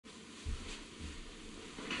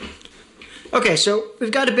Okay, so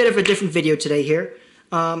we've got a bit of a different video today here,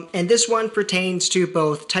 and this one pertains to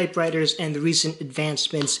both typewriters and the recent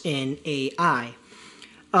advancements in AI.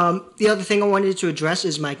 The other thing I wanted to address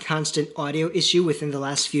is my constant audio issue within the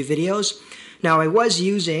last few videos. Now, I was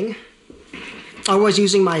using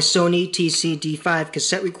my Sony TC-D5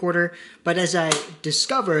 cassette recorder, but as I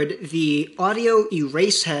discovered, the audio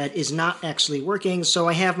erase head is not actually working, so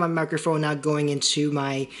I have my microphone now going into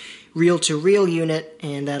my reel-to-reel unit,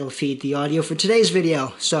 and that'll feed the audio for today's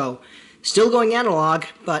video. So, still going analog,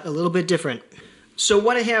 but a little bit different. So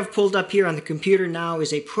what I have pulled up here on the computer now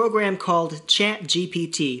is a program called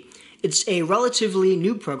ChatGPT. It's a relatively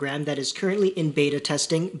new program that is currently in beta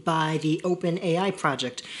testing by the OpenAI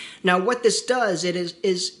project. Now what this does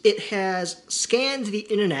is it has scanned the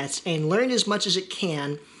internet and learned as much as it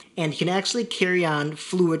can, and can actually carry on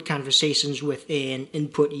fluid conversations with an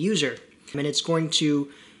input user. And it's going to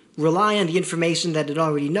rely on the information that it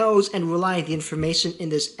already knows and rely on the information in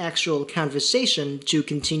this actual conversation to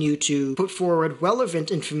continue to put forward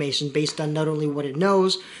relevant information based on not only what it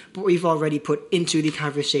knows, but what we've already put into the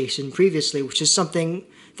conversation previously, which is something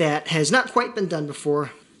that has not quite been done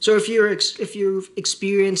before. So if you've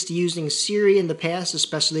experienced using Siri in the past,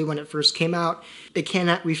 especially when it first came out, it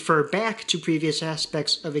cannot refer back to previous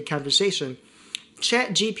aspects of a conversation.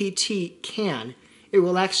 ChatGPT can. It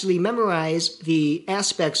will actually memorize the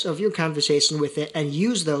aspects of your conversation with it and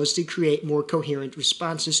use those to create more coherent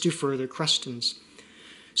responses to further questions.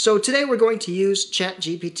 So today we're going to use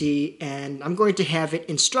ChatGPT, and I'm going to have it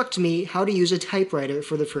instruct me how to use a typewriter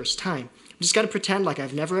for the first time. I'm just going to pretend like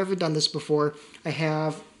I've never ever done this before. I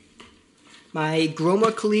have my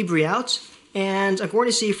Groma Calibri out, and I'm going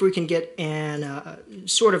to see if we can get an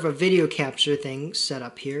sort of a video capture thing set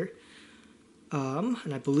up here.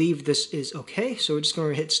 And I believe this is okay, so we're just going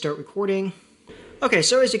to hit start recording. Okay,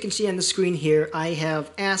 so as you can see on the screen here, I have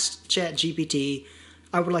asked ChatGPT,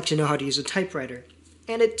 I would like to know how to use a typewriter.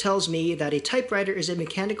 And it tells me that a typewriter is a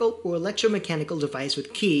mechanical or electromechanical device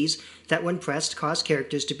with keys that when pressed cause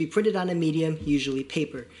characters to be printed on a medium, usually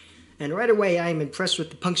paper. And right away I am impressed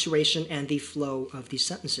with the punctuation and the flow of these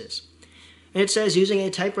sentences. And it says using a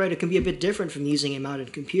typewriter can be a bit different from using a modern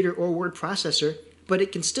computer or word processor, but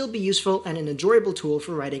it can still be useful and an enjoyable tool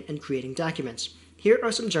for writing and creating documents. Here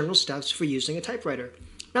are some general steps for using a typewriter.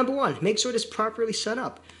 Number 1, make sure it is properly set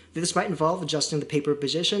up. This might involve adjusting the paper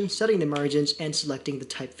position, setting the margins, and selecting the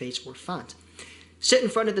typeface or font. Sit in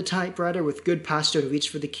front of the typewriter with good posture and reach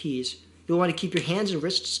for the keys. You'll want to keep your hands and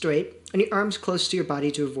wrists straight and your arms close to your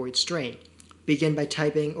body to avoid strain. Begin by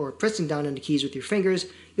typing or pressing down on the keys with your fingers.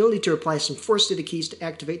 You'll need to apply some force to the keys to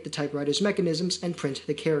activate the typewriter's mechanisms and print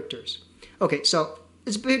the characters. Okay, so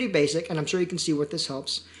it's pretty basic, and I'm sure you can see what this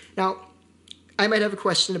helps. Now, I might have a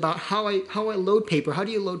question about how I load paper. How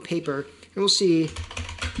do you load paper? And we'll see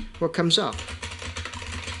what comes up.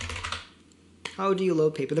 How do you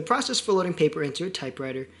load paper? The process for loading paper into a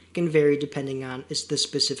typewriter can vary depending on the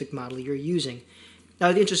specific model you're using.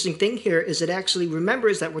 Now, the interesting thing here is it actually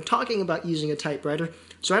remembers that we're talking about using a typewriter,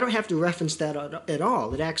 so I don't have to reference that at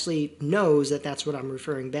all. It actually knows that that's what I'm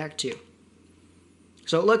referring back to.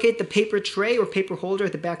 So locate the paper tray or paper holder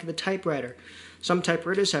at the back of the typewriter. Some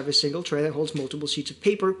typewriters have a single tray that holds multiple sheets of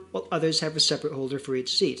paper, while others have a separate holder for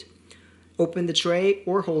each seat. Open the tray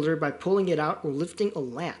or holder by pulling it out or lifting a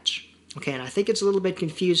latch. Okay, and I think it's a little bit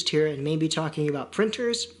confused here and maybe talking about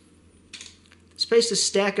printers. Place a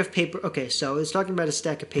stack of paper. Okay, so it's talking about a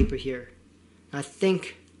stack of paper here. I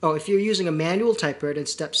think, if you're using a manual typewriter in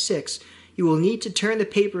step 6, you will need to turn the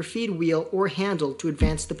paper feed wheel or handle to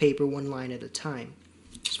advance the paper one line at a time.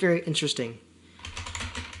 It's very interesting.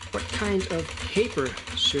 What kind of paper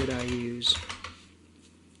should I use?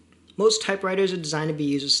 Most typewriters are designed to be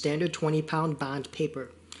used as standard 20-pound bond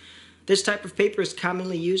paper. This type of paper is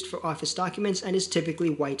commonly used for office documents and is typically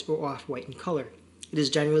white or off-white in color. It is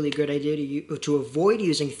generally a good idea to avoid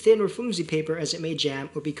using thin or flimsy paper, as it may jam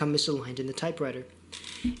or become misaligned in the typewriter.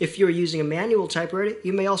 If you're using a manual typewriter,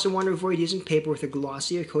 you may also want to avoid using paper with a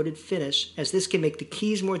glossy or coated finish, as this can make the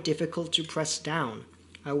keys more difficult to press down.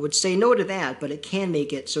 I would say no to that, but it can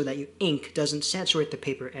make it so that your ink doesn't saturate the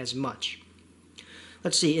paper as much.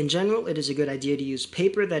 Let's see, in general, it is a good idea to use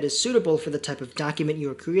paper that is suitable for the type of document you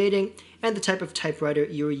are creating and the type of typewriter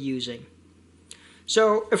you are using.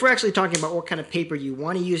 So, if we're actually talking about what kind of paper you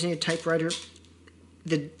want to use in your typewriter,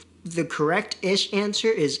 the correct-ish answer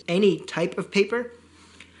is any type of paper.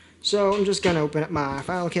 So, I'm just going to open up my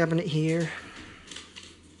file cabinet here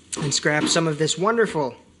and scrap some of this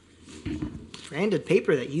wonderful branded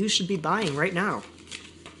paper that you should be buying right now.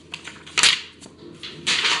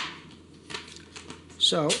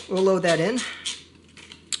 So we'll load that in.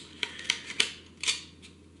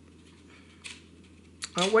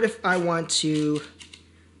 What if I want to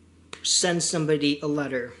send somebody a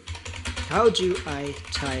letter? How do I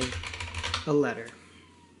type a letter?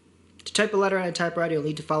 To type a letter on a typewriter, you'll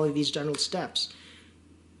need to follow these general steps.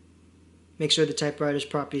 Make sure the typewriter is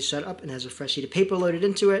properly set up and has a fresh sheet of paper loaded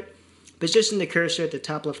into it. Position the cursor at the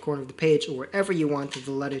top left corner of the page or wherever you want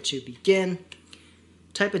the letter to begin.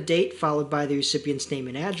 Type a date followed by the recipient's name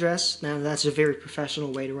and address. Now that's a very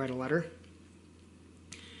professional way to write a letter.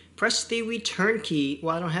 Press the return key.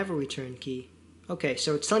 Well, I don't have a return key. Okay,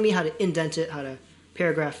 so it's telling me how to indent it, how to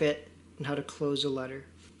paragraph it, and how to close a letter.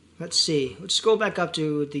 Let's see. Let's scroll back up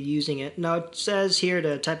to the using it. Now it says here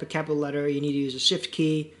to type a capital letter, you need to use a shift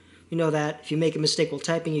key. You know that. If you make a mistake while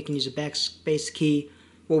typing, you can use a backspace key.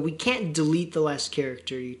 Well, we can't delete the last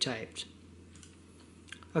character you typed.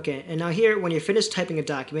 Okay, and now here, when you're finished typing a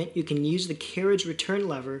document, you can use the carriage return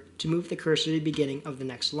lever to move the cursor to the beginning of the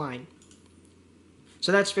next line.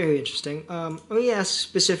 So that's very interesting. Let me ask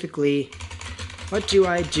specifically, what do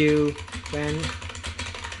I do when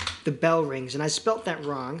the bell rings? And I spelt that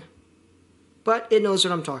wrong, but it knows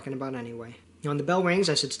what I'm talking about anyway. Now, when the bell rings,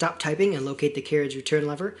 I should stop typing and locate the carriage return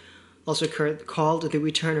lever, also called the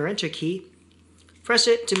return or enter key. Press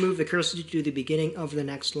it to move the cursor to the beginning of the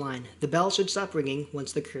next line. The bell should stop ringing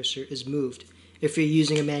once the cursor is moved. If you're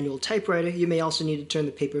using a manual typewriter, you may also need to turn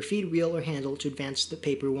the paper feed wheel or handle to advance the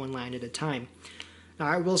paper one line at a time. Now,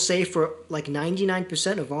 I will say for like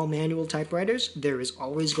 99% of all manual typewriters, there is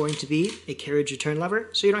always going to be a carriage return lever,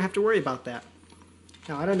 so you don't have to worry about that.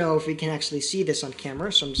 Now, I don't know if we can actually see this on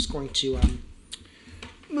camera, so I'm just going to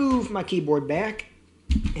move my keyboard back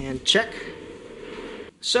and check.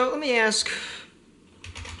 So let me ask,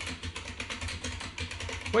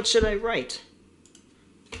 what should I write?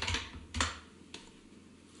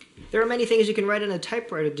 There are many things you can write on a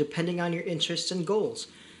typewriter depending on your interests and goals.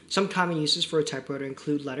 Some common uses for a typewriter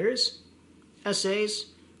include letters, essays,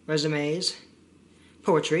 resumes,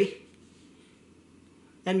 poetry,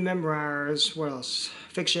 and memoirs. What else?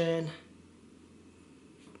 Fiction.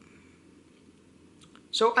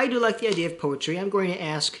 So I do like the idea of poetry. I'm going to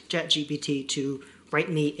ask ChatGPT to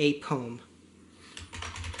write me a poem.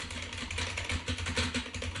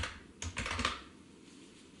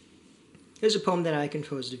 Here's a poem that I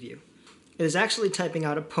composed of you. It is actually typing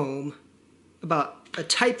out a poem about a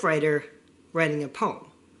typewriter writing a poem,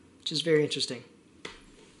 which is very interesting.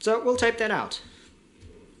 So we'll type that out.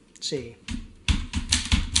 Let's see.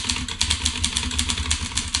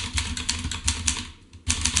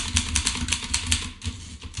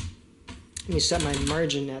 Let me set my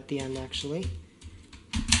margin at the end, actually.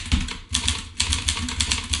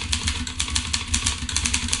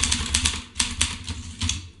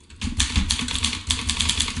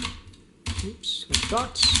 Oops, my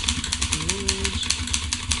thoughts.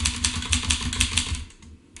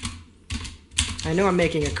 I know I'm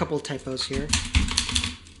making a couple typos here.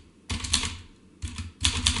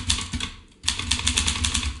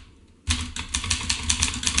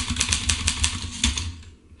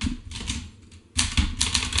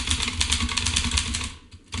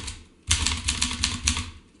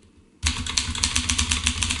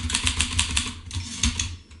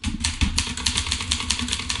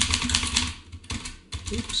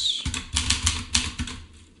 Oops.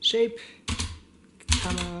 Shape,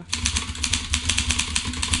 comma.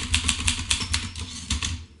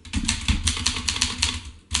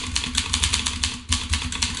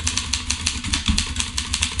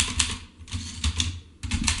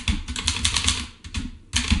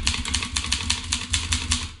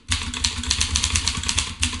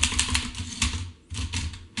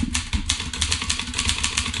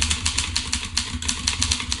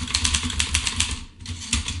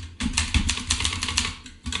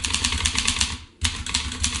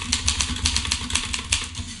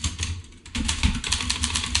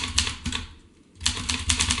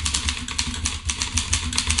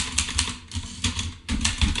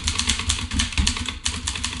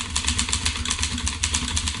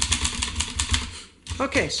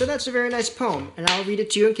 Okay, so that's a very nice poem, and I'll read it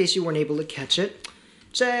to you in case you weren't able to catch it.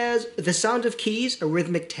 It says, the sound of keys, a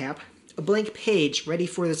rhythmic tap, a blank page ready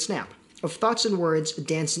for the snap, of thoughts and words, a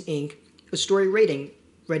dance in ink, a story rating,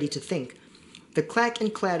 ready to think. The clack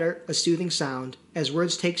and clatter, a soothing sound, as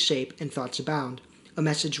words take shape and thoughts abound. A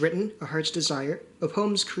message written, a heart's desire, a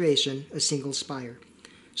poem's creation, a single spire.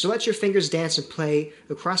 So let your fingers dance and play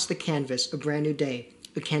across the canvas, a brand new day,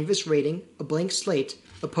 a canvas rating, a blank slate,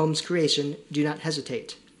 a poem's creation, do not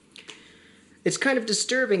hesitate. It's kind of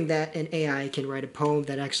disturbing that an AI can write a poem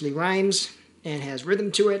that actually rhymes and has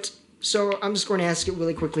rhythm to it, so I'm just going to ask it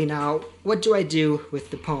really quickly now, what do I do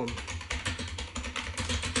with the poem?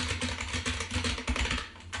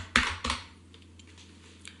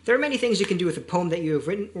 There are many things you can do with a poem that you have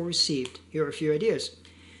written or received. Here are a few ideas.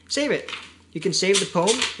 Save it. You can save the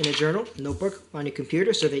poem in a journal, a notebook, on your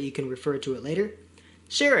computer so that you can refer to it later.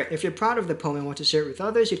 Share it. If you're proud of the poem and want to share it with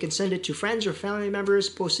others, you can send it to friends or family members,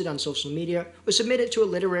 post it on social media, or submit it to a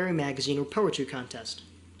literary magazine or poetry contest.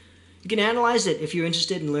 You can analyze it. If you're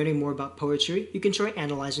interested in learning more about poetry, you can try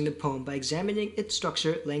analyzing the poem by examining its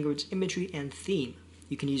structure, language, imagery, and theme.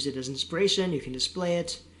 You can use it as inspiration. You can display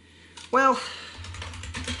it. Well,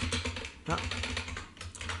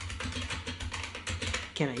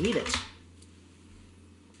 can I eat it?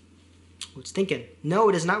 Oh, it's thinking. No,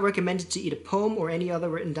 it is not recommended to eat a poem or any other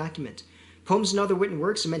written document. Poems and other written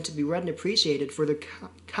works are meant to be read and appreciated for their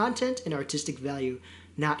content and artistic value,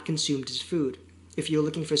 not consumed as food. If you're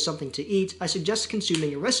looking for something to eat, I suggest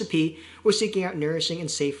consuming a recipe or seeking out nourishing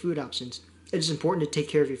and safe food options. It is important to take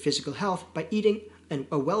care of your physical health by eating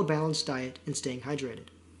a well-balanced diet and staying hydrated.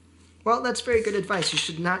 Well, that's very good advice. You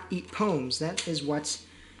should not eat poems. That is what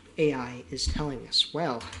AI is telling us.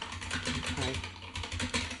 Well,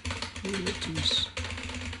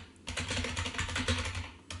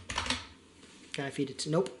 can I feed it to?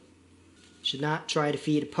 Nope. Should not try to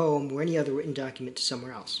feed a poem or any other written document to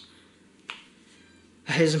somewhere else.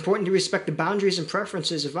 It is important to respect the boundaries and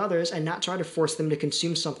preferences of others and not try to force them to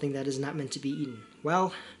consume something that is not meant to be eaten.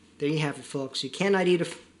 Well, there you have it, folks. You cannot eat a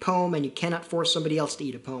poem, and you cannot force somebody else to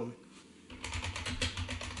eat a poem.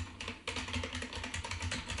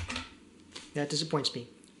 That disappoints me.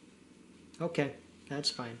 Okay, that's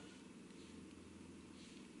fine.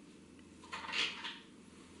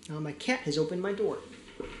 Oh, my cat has opened my door.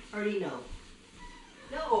 I already know.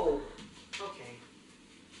 No! Okay.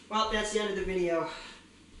 Well, that's the end of the video.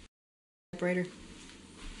 Typewriter.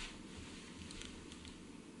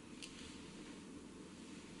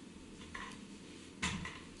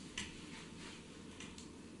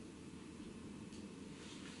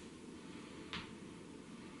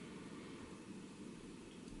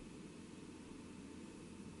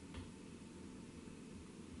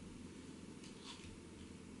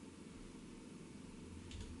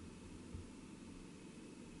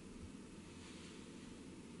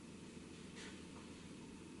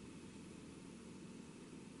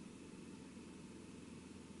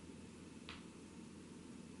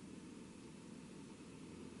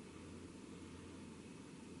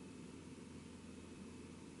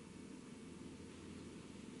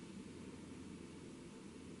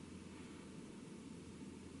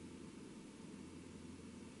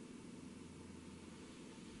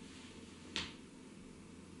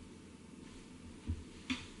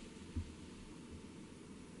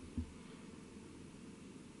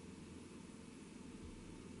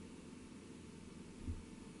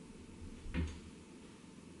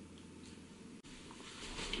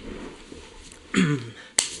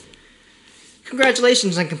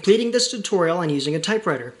 Congratulations on completing this tutorial on using a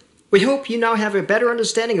typewriter. We hope you now have a better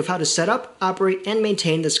understanding of how to set up, operate, and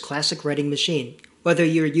maintain this classic writing machine. Whether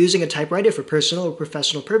you're using a typewriter for personal or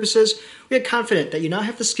professional purposes, we are confident that you now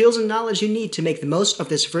have the skills and knowledge you need to make the most of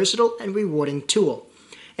this versatile and rewarding tool.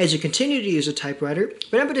 As you continue to use a typewriter,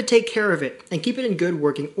 remember to take care of it and keep it in good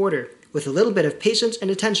working order. With a little bit of patience and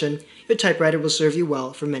attention, your typewriter will serve you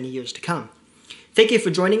well for many years to come. Thank you for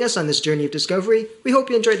joining us on this journey of discovery. We hope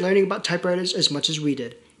you enjoyed learning about typewriters as much as we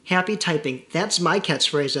did. Happy typing. That's my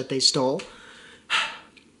catchphrase that they stole.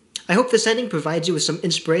 I hope this ending provides you with some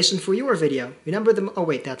inspiration for your video. Remember the... Oh,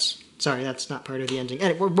 wait, that's not part of the ending.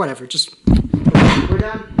 Anyway, whatever, just... We're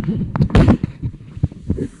done.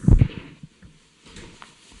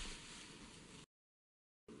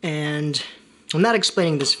 And I'm not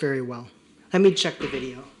explaining this very well. Let me check the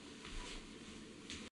video.